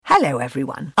Hello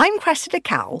everyone, I'm Cressida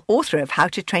Cowell, author of How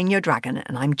to Train Your Dragon,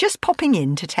 and I'm just popping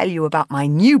in to tell you about my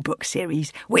new book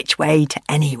series, Which Way to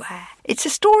Anywhere. It's a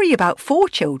story about 4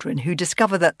 children who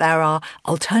discover that there are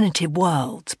alternative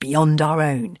worlds beyond our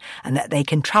own and that they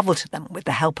can travel to them with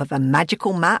the help of a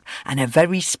magical map and a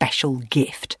very special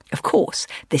gift. Of course,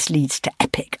 this leads to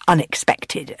epic,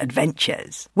 unexpected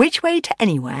adventures. Which Way to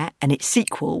Anywhere and its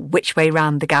sequel, Which Way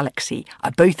Round the Galaxy, are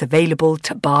both available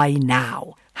to buy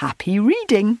now. Happy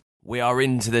reading! We are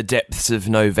into the depths of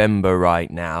November right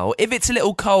now. If it's a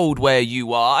little cold where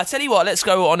you are, I tell you what, let's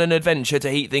go on an adventure to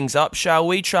heat things up, shall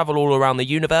we? Travel all around the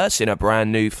universe in a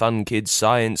brand new Fun Kids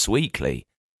Science Weekly.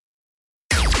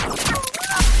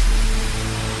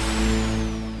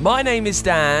 My name is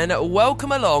Dan.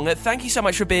 Welcome along. Thank you so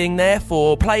much for being there,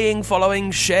 for playing,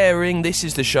 following, sharing. This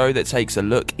is the show that takes a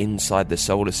look inside the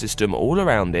solar system, all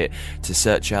around it, to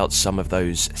search out some of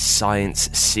those science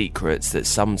secrets that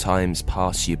sometimes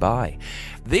pass you by.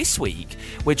 This week,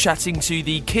 we're chatting to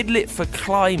the Kidlit for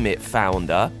Climate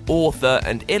founder, author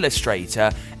and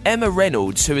illustrator, Emma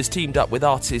Reynolds, who has teamed up with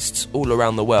artists all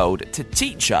around the world to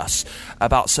teach us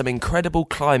about some incredible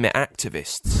climate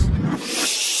activists.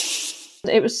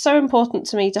 It was so important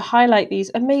to me to highlight these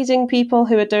amazing people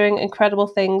who are doing incredible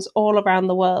things all around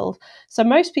the world. So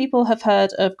most people have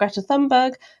heard of Greta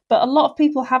Thunberg, but a lot of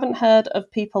people haven't heard of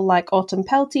people like Autumn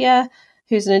Peltier,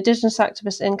 who's an Indigenous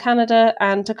activist in Canada,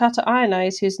 and Takata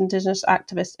Ionise, who's an Indigenous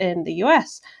activist in the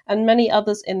US, and many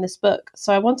others in this book.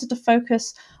 So I wanted to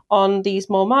focus on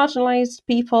these more marginalised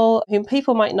people whom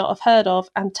people might not have heard of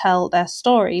and tell their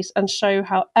stories and show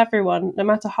how everyone, no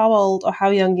matter how old or how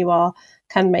young you are,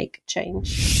 can make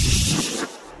change.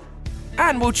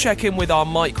 And we'll check in with our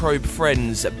microbe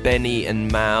friends Benny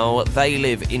and Mal. They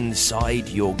live inside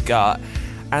your gut,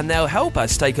 and they'll help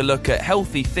us take a look at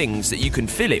healthy things that you can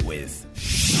fill it with.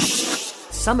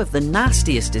 Some of the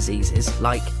nastiest diseases,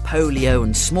 like polio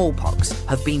and smallpox,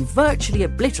 have been virtually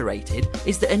obliterated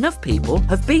is that enough people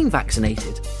have been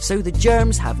vaccinated, so the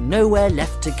germs have nowhere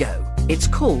left to go. It's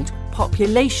called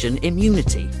population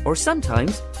immunity, or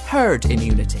sometimes herd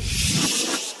immunity.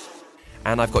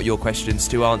 And I've got your questions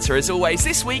to answer as always.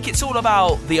 This week it's all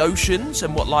about the oceans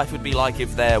and what life would be like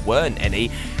if there weren't any.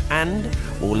 And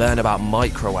we'll learn about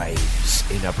microwaves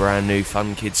in a brand new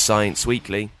Fun Kids Science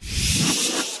Weekly.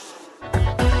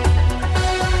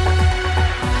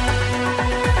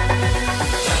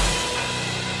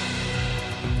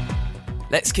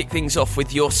 Let's kick things off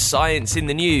with your science in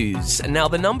the news. Now,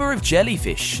 the number of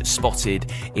jellyfish spotted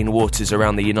in waters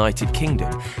around the United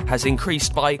Kingdom has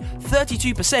increased by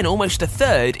 32%, almost a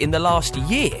third in the last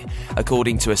year,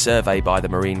 according to a survey by the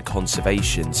Marine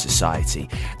Conservation Society.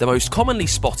 The most commonly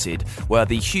spotted were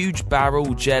the huge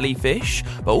barrel jellyfish,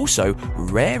 but also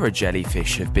rarer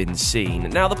jellyfish have been seen.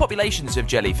 Now, the populations of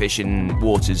jellyfish in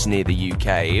waters near the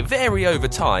UK vary over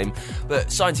time, but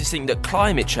scientists think that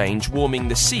climate change, warming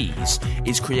the seas,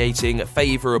 is creating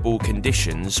favourable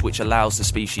conditions which allows the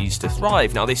species to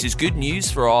thrive. Now, this is good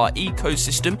news for our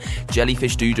ecosystem.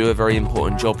 Jellyfish do a very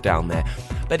important job down there.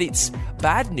 But it's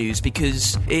bad news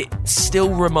because it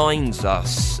still reminds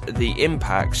us the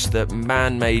impacts that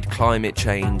man-made climate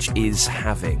change is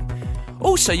having.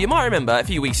 Also, you might remember a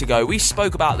few weeks ago we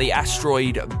spoke about the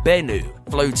asteroid Bennu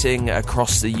floating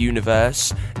across the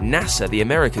universe. NASA, the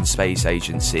American Space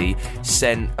Agency,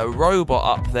 sent a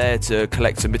robot up there to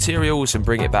collect some materials and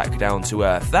bring it back down to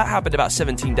Earth. That happened about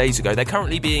 17 days ago. They're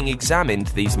currently being examined,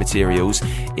 these materials,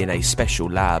 in a special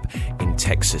lab in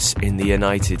Texas in the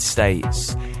United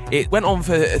States. It went on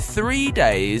for 3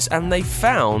 days, and they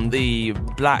found the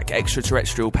black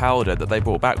extraterrestrial powder that they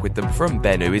brought back with them from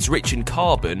Bennu is rich in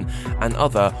carbon and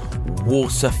other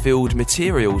water-filled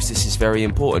materials. This is very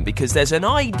important because there's an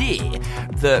idea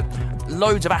that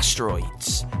loads of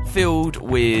asteroids filled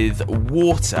with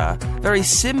water, very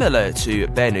similar to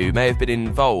Bennu, may have been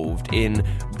involved in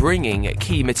bringing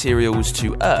key materials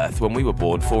to Earth when we were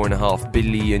born 4.5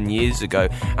 billion years ago.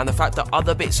 And the fact that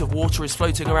other bits of water is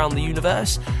floating around the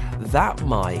universe, that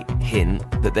might hint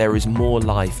that there is more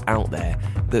life out there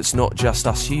that's not just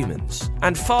us humans.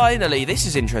 And finally, this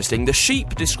is interesting, the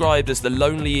sheep described as the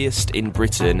loneliest in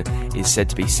Britain is said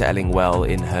to be settling well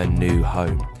in her new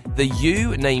home. The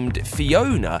ewe named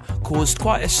Fiona caused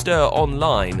quite a stir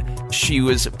online. She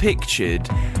was pictured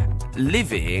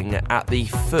living at the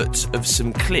foot of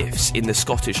some cliffs in the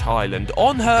Scottish Highland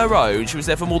on her own. She was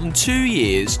there for more than 2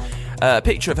 years. A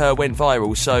picture of her went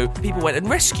viral, so people went and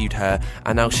rescued her,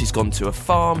 and now she's gone to a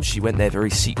farm. She went there very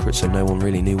secret, so no one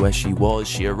really knew where she was.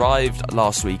 She arrived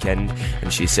last weekend,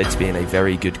 and she's said to be in a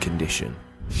very good condition.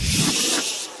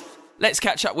 Let's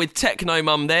catch up with Techno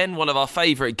Mum then, one of our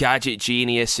favourite gadget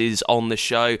geniuses on the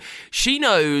show. She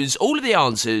knows all of the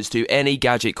answers to any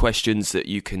gadget questions that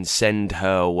you can send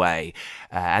her way.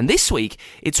 And this week,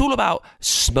 it's all about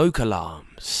smoke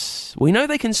alarms. We know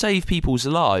they can save people's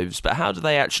lives, but how do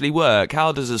they actually work?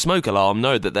 How does a smoke alarm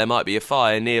know that there might be a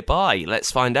fire nearby?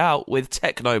 Let's find out with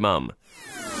Techno Mum.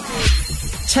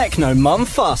 Techno Mum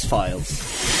Fast Files.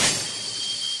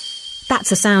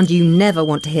 That's a sound you never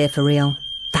want to hear for real.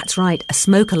 That's right, a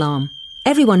smoke alarm.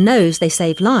 Everyone knows they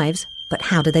save lives, but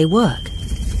how do they work?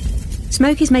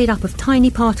 Smoke is made up of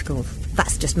tiny particles.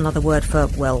 That's just another word for,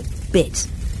 well, bits.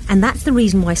 And that's the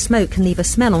reason why smoke can leave a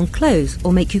smell on clothes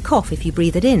or make you cough if you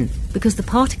breathe it in, because the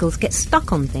particles get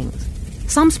stuck on things.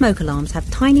 Some smoke alarms have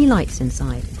tiny lights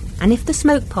inside, and if the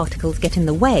smoke particles get in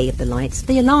the way of the lights,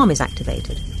 the alarm is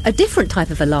activated. A different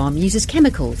type of alarm uses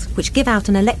chemicals, which give out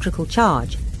an electrical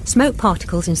charge. Smoke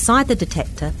particles inside the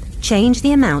detector change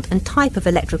the amount and type of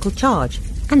electrical charge,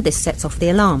 and this sets off the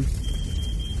alarm.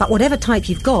 But whatever type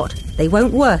you've got, they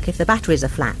won't work if the batteries are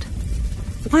flat.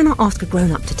 Why not ask a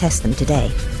grown-up to test them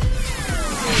today?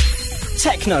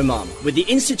 Techno Mum with the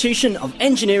Institution of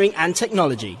Engineering and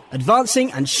Technology,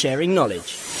 advancing and sharing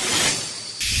knowledge.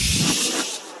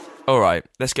 All right,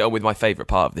 let's get on with my favourite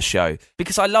part of the show.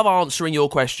 Because I love answering your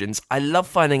questions. I love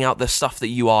finding out the stuff that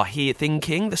you are here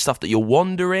thinking, the stuff that you're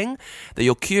wondering, that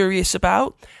you're curious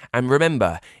about. And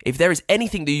remember, if there is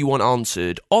anything that you want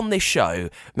answered on this show,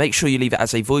 make sure you leave it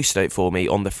as a voice note for me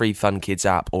on the free Fun Kids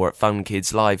app or at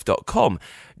funkidslive.com.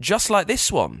 Just like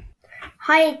this one.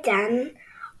 Hi, Dan.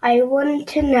 I want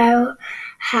to know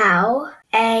how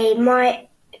a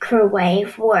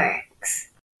microwave works.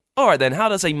 All right then, how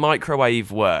does a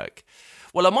microwave work?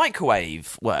 Well, a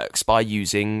microwave works by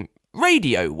using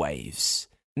radio waves.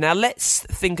 Now, let's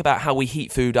think about how we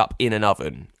heat food up in an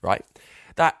oven, right?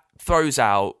 That throws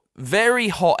out very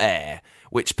hot air,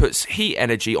 which puts heat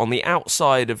energy on the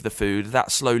outside of the food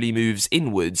that slowly moves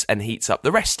inwards and heats up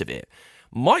the rest of it.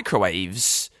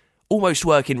 Microwaves almost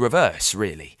work in reverse,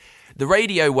 really. The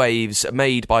radio waves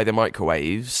made by the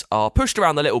microwaves are pushed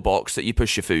around the little box that you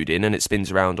push your food in, and it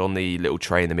spins around on the little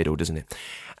tray in the middle, doesn't it?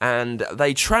 And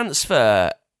they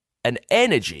transfer an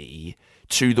energy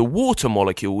to the water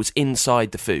molecules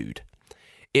inside the food.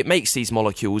 It makes these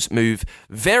molecules move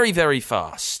very, very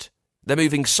fast. They're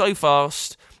moving so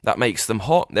fast that makes them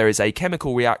hot. There is a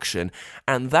chemical reaction,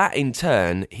 and that in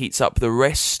turn heats up the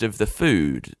rest of the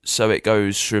food, so it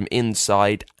goes from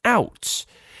inside out.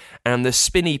 And the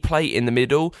spinny plate in the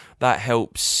middle, that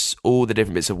helps all the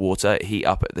different bits of water heat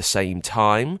up at the same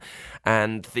time.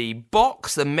 And the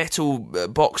box, the metal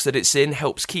box that it's in,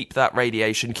 helps keep that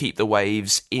radiation, keep the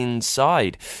waves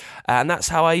inside. And that's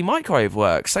how a microwave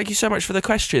works. Thank you so much for the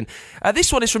question.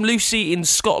 This one is from Lucy in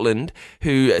Scotland,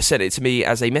 who sent it to me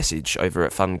as a message over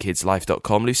at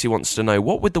funkidslife.com. Lucy wants to know,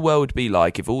 what would the world be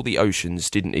like if all the oceans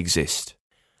didn't exist?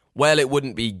 Well, it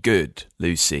wouldn't be good,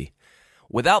 Lucy.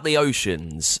 Without the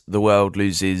oceans, the world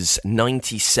loses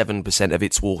 97% of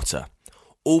its water.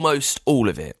 Almost all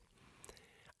of it.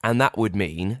 And that would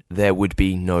mean there would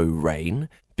be no rain,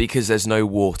 because there's no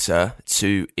water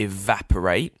to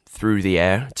evaporate through the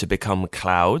air to become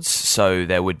clouds. So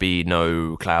there would be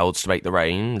no clouds to make the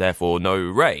rain, therefore no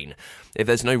rain. If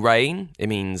there's no rain, it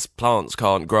means plants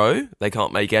can't grow, they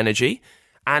can't make energy.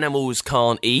 Animals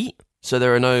can't eat, so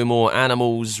there are no more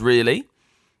animals really.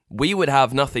 We would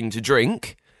have nothing to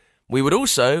drink. We would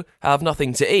also have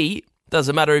nothing to eat.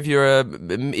 Doesn't matter if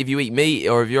you eat meat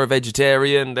or if you're a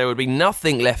vegetarian, there would be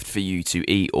nothing left for you to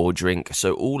eat or drink.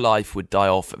 So all life would die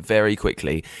off very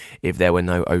quickly if there were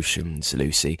no oceans,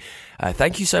 Lucy.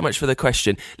 Thank you so much for the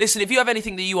question. Listen, if you have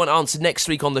anything that you want answered next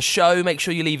week on the show, make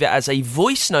sure you leave it as a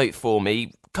voice note for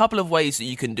me. Couple of ways that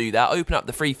you can do that. Open up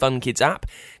the free Fun Kids app,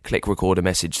 click record a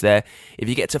message there. If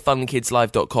you get to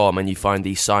funkidslive.com and you find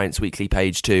the Science Weekly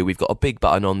page too, we've got a big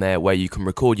button on there where you can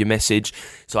record your message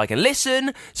so I can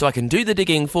listen, so I can do the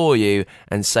digging for you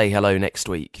and say hello next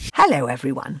week. Hello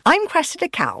everyone, I'm Cressida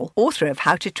Cowell, author of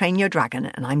How to Train Your Dragon,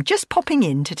 and I'm just popping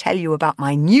in to tell you about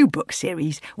my new book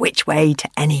series, Which Way to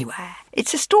Anywhere.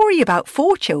 It's a story about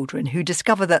 4 children who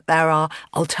discover that there are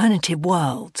alternative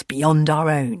worlds beyond our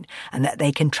own and that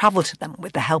they can travel to them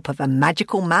with the help of a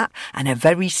magical map and a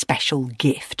very special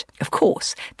gift. Of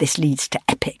course, this leads to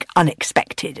epic,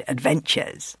 unexpected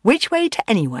adventures. Which Way to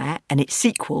Anywhere and its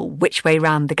sequel, Which Way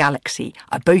Round the Galaxy,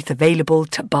 are both available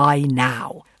to buy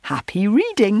now. Happy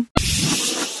reading!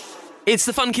 It's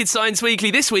the Fun Kids Science Weekly.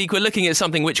 This week we're looking at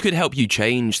something which could help you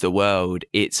change the world.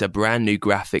 It's a brand new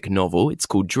graphic novel. It's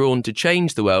called Drawn to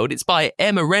Change the World. It's by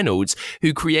Emma Reynolds,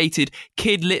 who created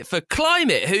Kid Lit for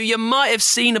Climate, who you might have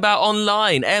seen about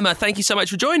online. Emma, thank you so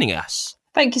much for joining us.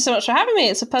 Thank you so much for having me.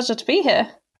 It's a pleasure to be here.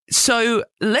 So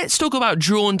let's talk about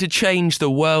Drawn to Change the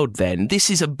World then. This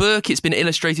is a book. It's been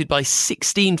illustrated by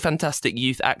 16 fantastic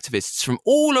youth activists from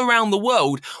all around the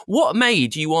world. What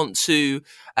made you want to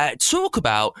talk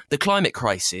about the climate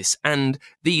crisis and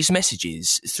these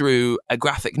messages through a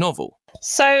graphic novel?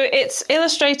 So it's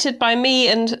illustrated by me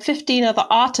and 15 other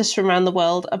artists from around the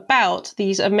world about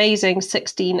these amazing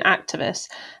 16 activists.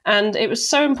 And it was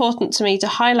so important to me to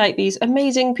highlight these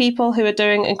amazing people who are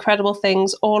doing incredible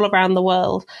things all around the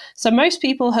world. So most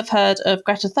people have heard of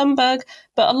Greta Thunberg,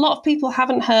 but a lot of people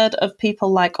haven't heard of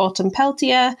people like Autumn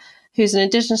Peltier, who's an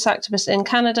Indigenous activist in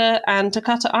Canada, and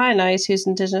Takata Ionise, who's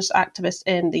an Indigenous activist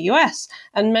in the US,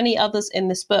 and many others in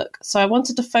this book. So I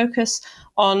wanted to focus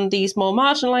on these more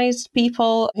marginalised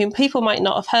people whom people might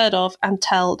not have heard of and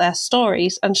tell their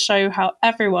stories and show how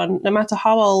everyone, no matter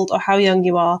how old or how young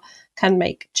you are, can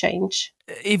make change.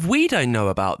 If we don't know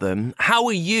about them, how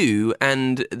are you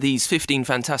and these 15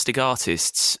 fantastic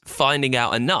artists finding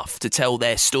out enough to tell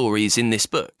their stories in this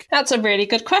book? That's a really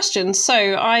good question.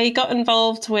 So I got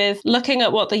involved with looking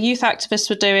at what the youth activists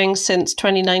were doing since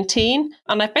 2019,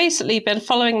 and I've basically been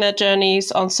following their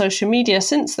journeys on social media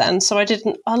since then. So I did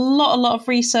a lot of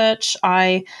research.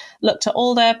 I looked at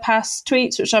all their past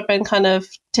tweets, which I've been kind of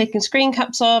taking screen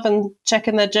caps of and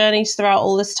checking their journeys throughout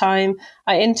all this time.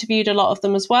 I interviewed a lot of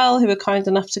them as well, who were kind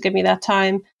enough to give me their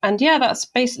time. And yeah, that's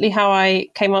basically how I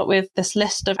came up with this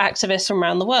list of activists from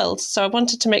around the world. So I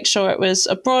wanted to make sure it was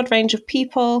a broad range of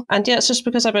people. And yeah, it's just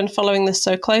because I've been following this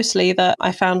so closely that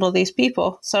I found all these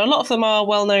people. So a lot of them are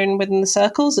well known within the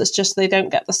circles. It's just they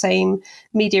don't get the same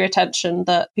media attention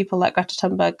that people like Greta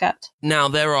Thunberg get. Now,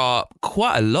 there are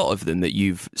quite a lot of them that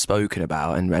you've spoken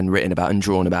about and written about and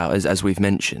drawn about, as we've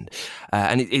mentioned.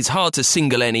 And it's hard to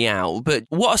single any out, but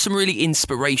what are some really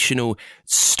inspirational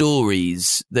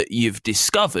stories that you've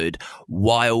discovered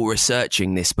while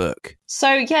researching this book?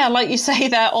 So yeah, like you say,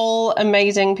 they're all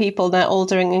amazing people. They're all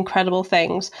doing incredible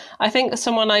things. I think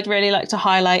someone I'd really like to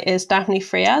highlight is Daphne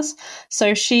Frias.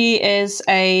 So she is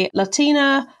a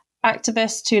Latina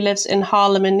activist who lives in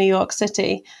Harlem in New York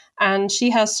City. And she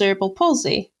has cerebral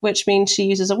palsy, which means she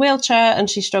uses a wheelchair and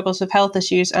she struggles with health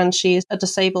issues, and she is a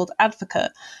disabled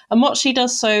advocate. And what she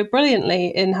does so brilliantly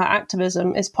in her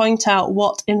activism is point out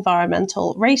what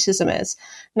environmental racism is.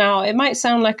 Now, it might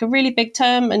sound like a really big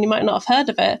term and you might not have heard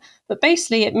of it, but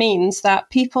basically it means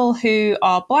that people who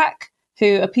are Black,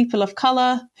 who are people of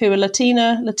colour, who are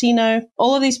Latino,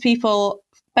 all of these people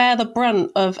bear the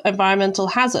brunt of environmental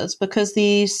hazards because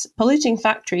these polluting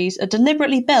factories are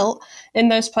deliberately built in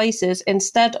those places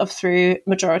instead of through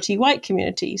majority white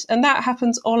communities. And that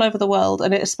happens all over the world,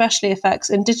 and it especially affects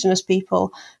Indigenous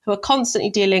people who are constantly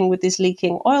dealing with these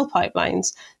leaking oil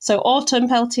pipelines. So Autumn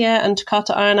Peltier and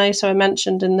Takata Ionise, who I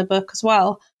mentioned in the book as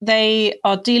well, they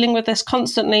are dealing with this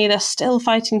constantly. They're still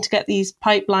fighting to get these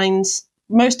pipelines,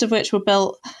 most of which were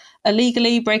built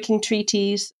illegally, breaking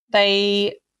treaties.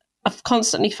 They of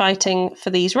constantly fighting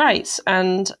for these rights.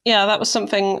 And yeah, that was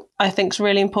something I think is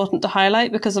really important to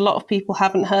highlight because a lot of people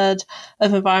haven't heard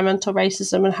of environmental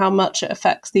racism and how much it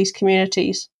affects these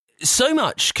communities. So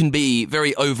much can be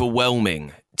very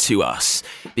overwhelming to us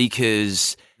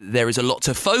because there is a lot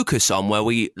to focus on where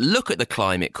we look at the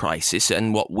climate crisis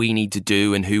and what we need to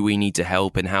do and who we need to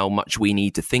help and how much we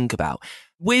need to think about.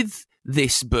 With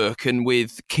this book and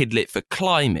with Kidlit for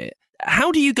Climate,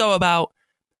 how do you go about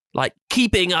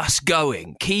keeping us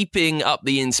going, keeping up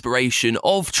the inspiration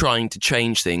of trying to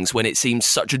change things when it seems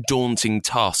such a daunting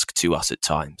task to us at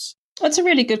times? That's a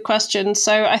really good question.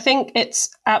 So I think it's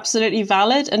absolutely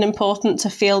valid and important to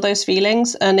feel those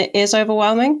feelings, and it is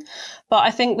overwhelming. But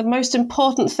I think the most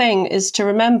important thing is to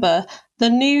remember the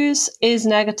news is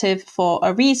negative for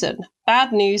a reason.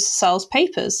 Bad news sells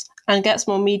papers and gets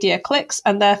more media clicks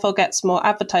and therefore gets more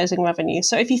advertising revenue.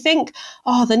 So if you think,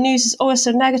 oh, the news is always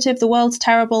so negative, the world's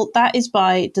terrible, that is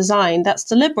by design, that's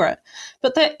deliberate.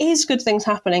 But there is good things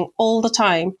happening all the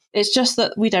time. It's just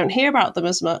that we don't hear about them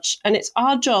as much. And it's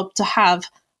our job to have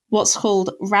what's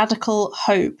called radical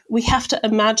hope. We have to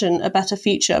imagine a better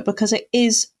future because it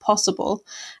is possible.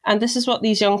 And this is what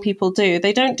these young people do.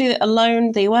 They don't do it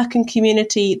alone. They work in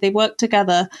community, they work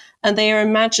together, and they are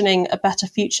imagining a better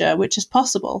future, which is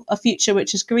possible, a future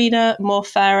which is greener, more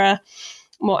fairer,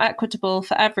 more equitable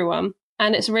for everyone.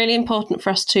 And it's really important for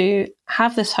us to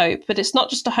have this hope, but it's not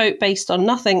just a hope based on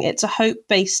nothing. It's a hope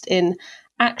based in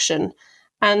action.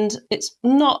 And it's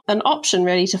not an option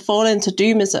really to fall into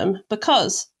doomism,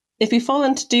 because if we fall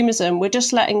into doomism, we're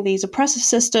just letting these oppressive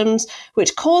systems,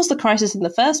 which caused the crisis in the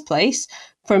first place,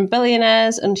 from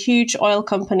billionaires and huge oil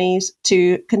companies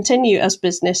to continue as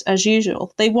business as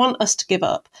usual. They want us to give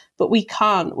up, but we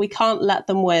can't let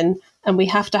them win, and we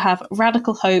have to have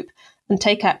radical hope and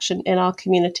take action in our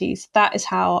communities. That is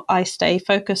how I stay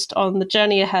focused on the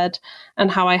journey ahead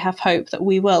and how I have hope that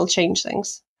we will change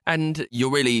things. And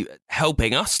you're really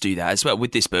helping us do that as well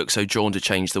with this book, so Drawn to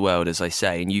Change the World, as I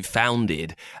say, and you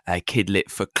founded Kidlit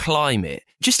for Climate.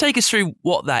 Just take us through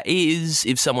what that is,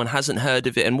 if someone hasn't heard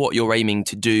of it, and what you're aiming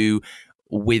to do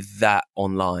with that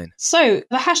online. So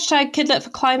the hashtag Kidlit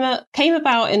for Climate came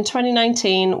about in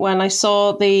 2019 when I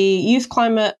saw the youth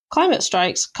climate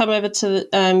strikes come over to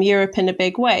Europe in a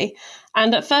big way.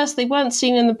 And at first they weren't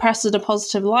seen in the press in a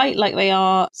positive light like they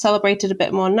are celebrated a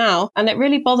bit more now. And it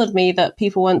really bothered me that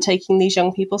people weren't taking these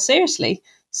young people seriously.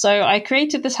 So I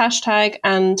created this hashtag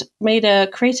and made a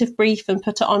creative brief and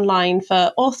put it online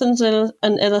for authors and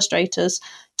illustrators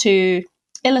to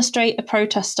illustrate a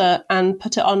protester and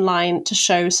put it online to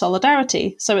show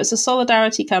solidarity. So it's a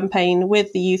solidarity campaign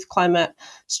with the youth climate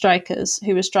strikers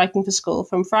who were striking for school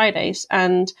from Fridays.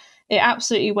 And it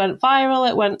absolutely went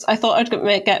viral. I thought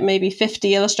I'd get maybe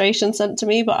 50 illustrations sent to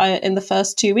me, but in the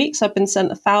first 2 weeks, I've been sent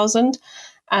 1,000.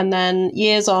 And then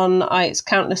years on, it's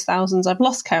countless thousands. I've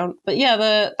lost count. But yeah,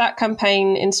 that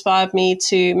campaign inspired me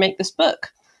to make this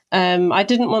book. I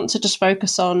didn't want to just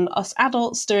focus on us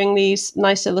adults doing these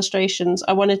nice illustrations.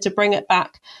 I wanted to bring it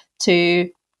back to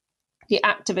the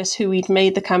activists who we'd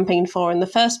made the campaign for in the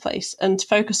first place and to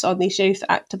focus on these youth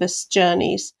activists'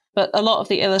 journeys. But a lot of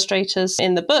the illustrators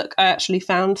in the book I actually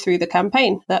found through the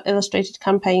campaign, that illustrated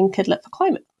campaign Kidlit for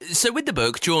Climate. So with the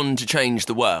book, Drawn to Change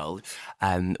the World,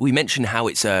 we mentioned how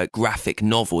it's a graphic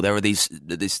novel. There are this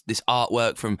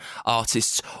artwork from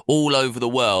artists all over the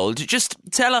world. Just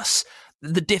tell us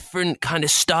the different kind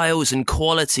of styles and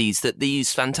qualities that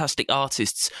these fantastic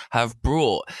artists have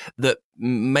brought that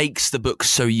makes the book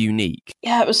so unique.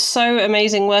 Yeah, it was so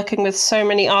amazing working with so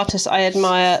many artists I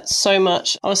admire so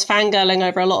much. I was fangirling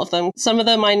over a lot of them. Some of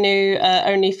them I knew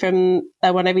only from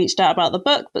when I reached out about the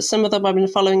book, but some of them I've been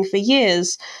following for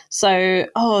years. So,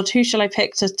 who shall I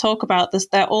pick to talk about this?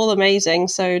 They're all amazing.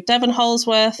 So Devon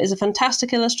Holsworth is a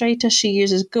fantastic illustrator. She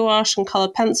uses gouache and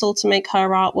coloured pencil to make her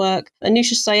artwork.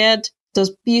 Anusha Syed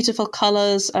does beautiful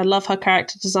colours. I love her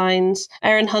character designs.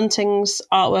 Erin Hunting's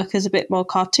artwork is a bit more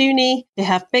cartoony. They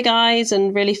have big eyes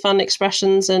and really fun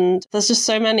expressions, and there's just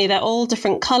so many. They're all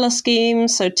different colour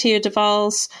schemes. So Tia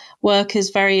Duvall's work is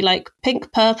very like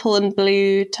pink, purple and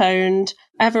blue toned.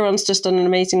 Everyone's just done an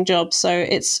amazing job. So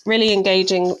it's really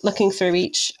engaging looking through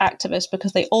each activist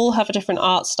because they all have a different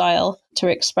art style to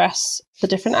express the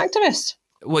different activists.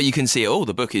 Well, you can see it all.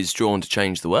 The book is Drawn to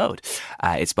Change the World.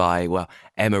 It's by,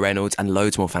 Emma Reynolds and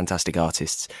loads more fantastic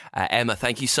artists. Emma,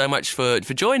 thank you so much for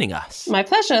joining us. My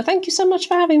pleasure. Thank you so much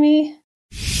for having me.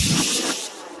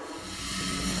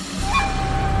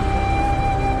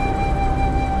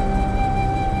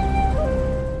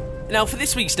 Now, for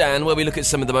this week's Dan, where we look at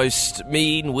some of the most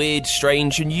mean, weird,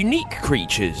 strange and unique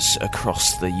creatures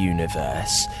across the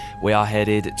universe, we are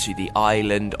headed to the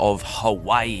island of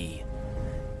Hawaii.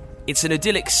 It's an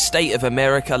idyllic state of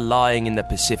America lying in the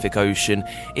Pacific Ocean.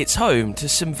 It's home to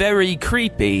some very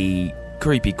creepy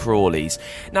crawlies.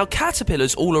 Now,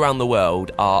 caterpillars all around the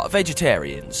world are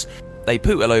vegetarians. They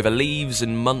pootle over leaves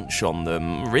and munch on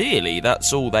them. Really,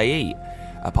 that's all they eat,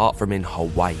 apart from in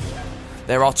Hawaii.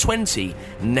 There are 20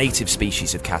 native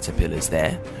species of caterpillars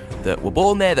there that were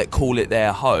born there, that call it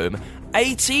their home.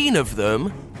 18 of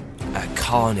them are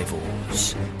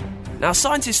carnivores. Now,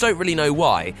 scientists don't really know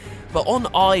why, but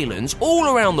on islands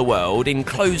all around the world, in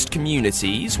closed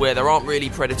communities where there aren't really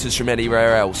predators from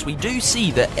anywhere else, we do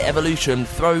see that evolution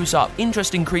throws up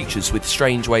interesting creatures with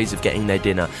strange ways of getting their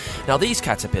dinner. Now, these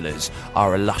caterpillars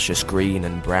are a luscious green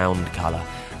and brown colour.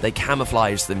 They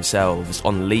camouflage themselves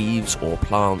on leaves or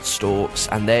plant stalks,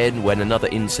 and then when another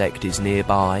insect is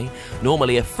nearby,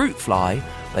 normally a fruit fly,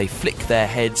 they flick their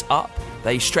heads up,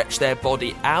 they stretch their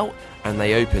body out, and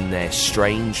they open their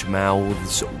strange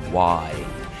mouths wide.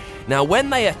 Now, when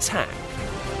they attack,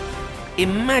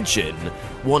 imagine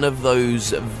one of those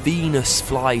Venus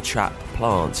flytrap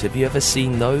plants. Have you ever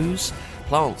seen those?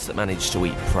 Plants that manage to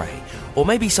eat prey. Or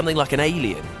maybe something like an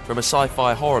alien from a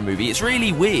sci-fi horror movie. It's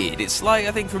really weird. It's like,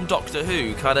 I think, from Doctor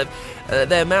Who, kind of,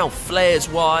 their mouth flares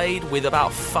wide with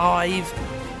about 5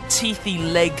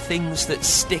 teethy leg things that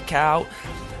stick out.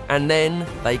 And then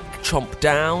they chomp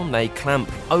down, they clamp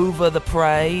over the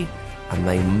prey, and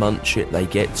they munch it, they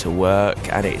get to work,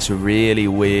 and it's really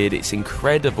weird. It's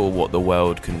incredible what the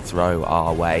world can throw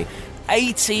our way.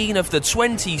 18 of the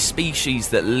 20 species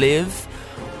that live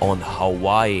on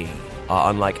Hawaii are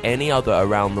unlike any other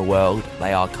around the world.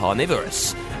 They are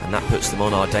carnivorous, and that puts them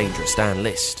on our Dangerous Dan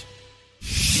list.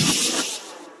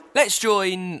 Let's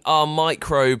join our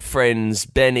microbe friends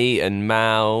Benny and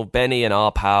Mal, Benny and our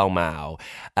pal Mal.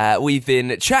 We've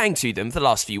been chatting to them for the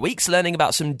last few weeks, learning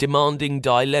about some demanding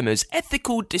dilemmas,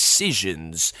 ethical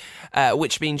decisions,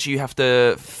 which means you have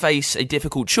to face a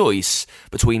difficult choice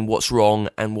between what's wrong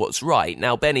and what's right.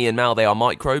 Now, Benny and Mal, they are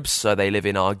microbes, so they live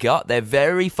in our gut. They're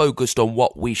very focused on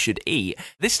what we should eat.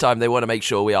 This time, they want to make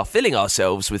sure we are filling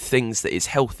ourselves with things that is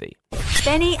healthy.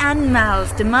 Benny and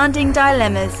Mal's Demanding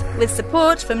Dilemmas, with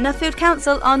support from Nuffield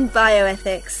Council on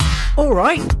Bioethics. All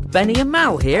right, Benny and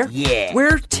Mal here. Yeah.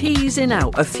 We're teasing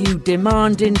out a few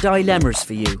demanding dilemmas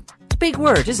for you. Big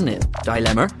word, isn't it?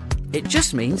 Dilemma. It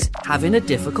just means having a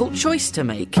difficult choice to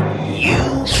make.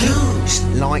 You choose,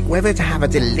 like whether to have a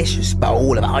delicious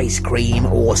bowl of ice cream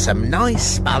or some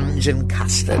nice sponge and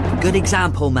custard. Good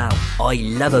example, Mal. I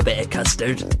love a bit of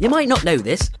custard. You might not know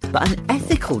this, but an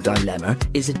ethical dilemma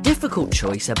is a difficult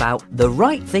choice about the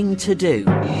right thing to do.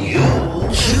 You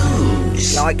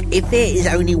choose. Like, if there is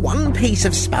only one piece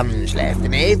of sponge left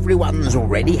and everyone's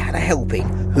already had a helping,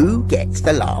 who gets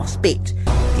the last bit?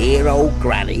 Dear old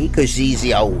Granny, because she's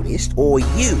the oldest, or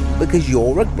you, because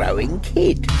you're a growing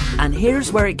kid? And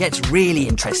here's where it gets really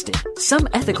interesting. Some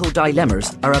ethical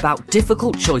dilemmas are about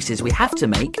difficult choices we have to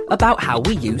make about how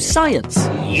we use science.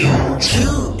 You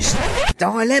choose.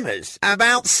 Dilemmas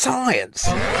about science.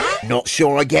 Not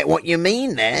sure I get what you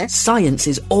mean there. Science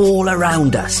is all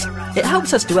around us. It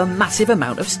helps us do a massive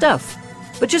amount of stuff.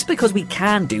 But just because we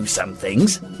can do some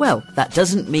things, well, that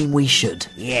doesn't mean we should.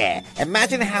 Yeah,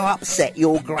 imagine how upset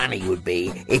your granny would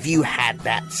be if you had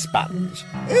that sponge.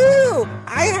 Ew,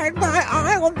 I had my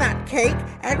eye on that cake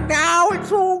and now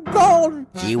it's all gone.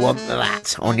 Do you want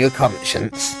that on your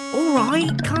conscience? All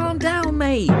right, calm down,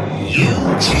 mate. You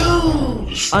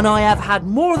choose. And I have had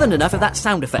more than enough of that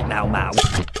sound effect now, Mal.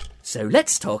 So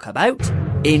let's talk about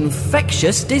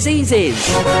infectious diseases.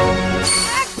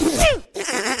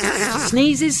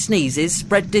 Sneezes,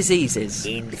 spread diseases.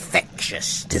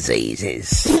 Infectious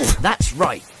diseases. That's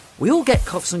right. We all get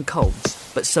coughs and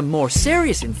colds, but some more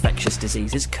serious infectious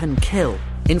diseases can kill.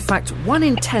 In fact, 1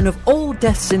 in 10 of all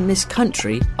deaths in this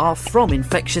country are from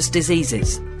infectious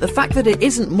diseases. The fact that it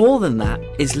isn't more than that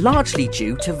is largely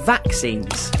due to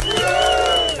vaccines.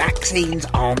 Vaccines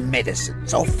are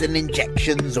medicines, often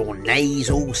injections or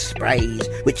nasal sprays,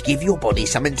 which give your body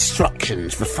some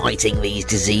instructions for fighting these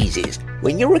diseases.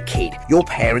 When you're a kid, your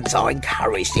parents are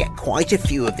encouraged to get quite a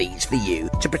few of these for you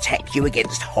to protect you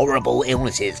against horrible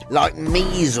illnesses like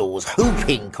measles,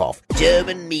 whooping cough,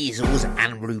 German measles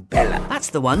and rubella. That's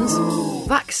the ones.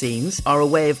 Vaccines are a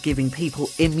way of giving people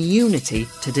immunity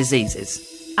to diseases.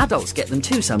 Adults get them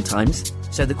too sometimes.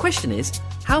 So the question is,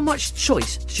 how much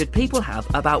choice should people have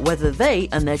about whether they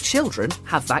and their children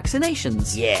have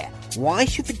vaccinations? Yeah, why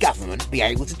should the government be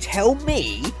able to tell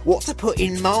me what to put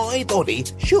in my body?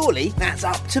 Surely that's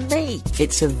up to me.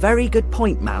 It's a very good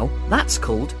point, Mal. That's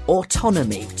called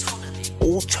autonomy.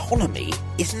 Autonomy?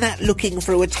 Isn't that looking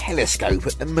through a telescope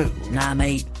at the moon? Nah,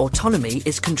 mate. Autonomy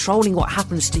is controlling what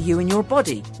happens to you in your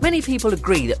body. Many people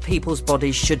agree that people's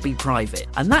bodies should be private,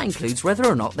 and that includes whether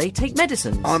or not they take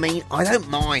medicines. I mean, I don't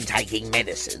mind taking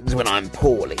medicines when I'm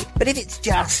poorly, but if it's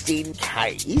just in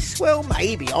case, well,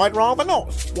 maybe I'd rather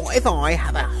not. What if I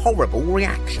have a horrible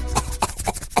reaction?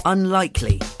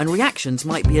 Unlikely, and reactions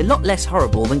might be a lot less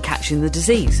horrible than catching the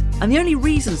disease. And the only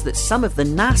reasons that some of the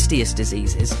nastiest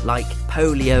diseases, like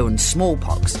polio and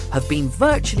smallpox, have been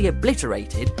virtually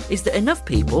obliterated is that enough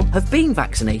people have been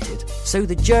vaccinated, so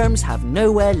the germs have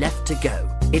nowhere left to go.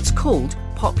 It's called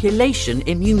population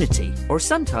immunity, or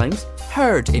sometimes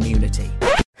herd immunity.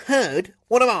 Herd?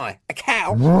 What am I? A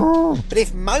cow? But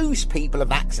if most people are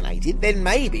vaccinated, then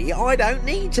maybe I don't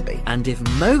need to be. And if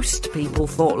most people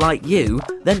thought like you,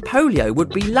 then polio would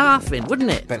be laughing,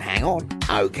 wouldn't it? But hang on.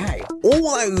 Okay,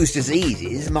 all those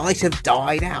diseases might have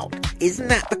died out. Isn't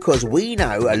that because we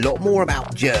know a lot more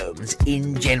about germs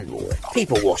in general?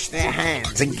 People wash their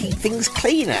hands and keep things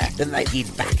cleaner than they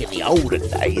did back in the olden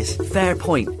days. Fair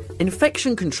point.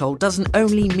 Infection control doesn't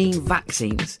only mean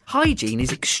vaccines. Hygiene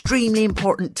is extremely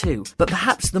important too, but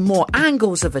perhaps the more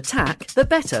angles of attack, the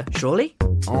better, surely?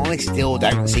 I still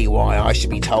don't see why I should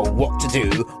be told what to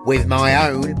do with my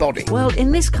own body. Well,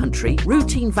 in this country,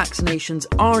 routine vaccinations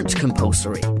aren't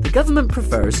compulsory. The government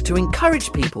prefers to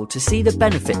encourage people to see the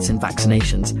benefits in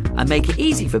vaccinations and make it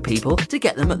easy for people to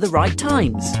get them at the right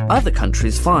times. Other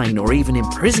countries fine or even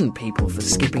imprison people for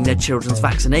skipping their children's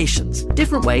vaccinations.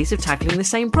 Different ways of tackling the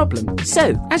same problem.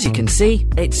 So, as you can see,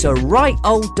 it's a right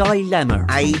old dilemma.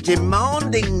 A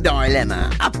demanding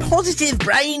dilemma. A positive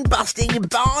brain-busting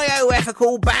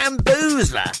bioethical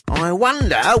bamboozler. I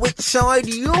wonder which side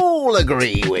you'll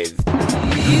agree with.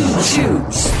 You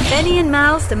choose. Benny and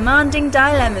Mal's Demanding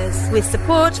Dilemmas, with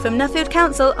support from Nuffield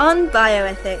Council on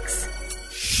bioethics.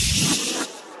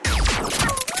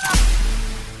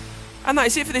 And that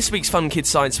is it for this week's Fun Kids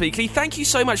Science Weekly. Thank you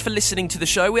so much for listening to the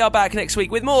show. We are back next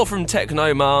week with more from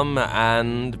Techno Mum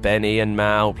and Benny and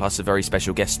Mal, plus a very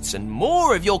special guests and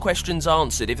more of your questions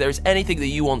answered. If there is anything that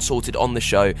you want sorted on the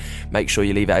show, make sure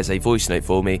you leave it as a voice note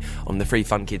for me on the free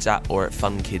Fun Kids app or at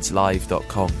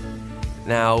funkidslive.com.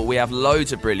 Now, we have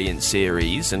loads of brilliant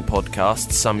series and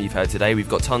podcasts. Some you've heard today. We've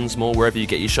got tons more wherever you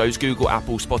get your shows. Google,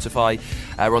 Apple, Spotify.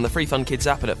 We're on the free Fun Kids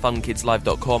app and at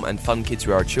funkidslive.com. And Fun Kids,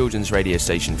 we are a children's radio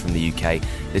station from the UK.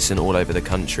 Listen all over the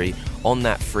country on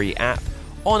that free app,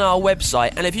 on our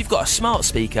website. And if you've got a smart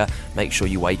speaker, make sure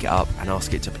you wake it up and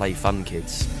ask it to play Fun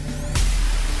Kids.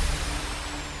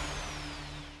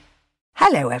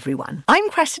 Hello everyone, I'm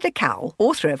Cressida Cowell,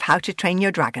 author of How to Train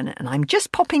Your Dragon, and I'm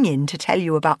just popping in to tell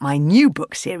you about my new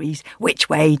book series, Which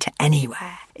Way to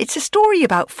Anywhere. It's a story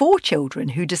about 4 children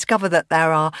who discover that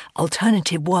there are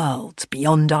alternative worlds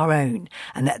beyond our own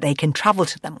and that they can travel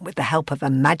to them with the help of a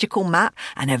magical map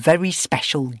and a very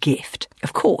special gift.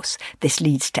 Of course, this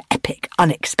leads to epic,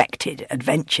 unexpected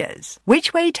adventures.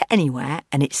 Which Way to Anywhere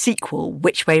and its sequel,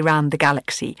 Which Way Round the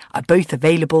Galaxy, are both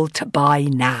available to buy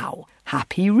now.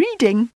 Happy reading!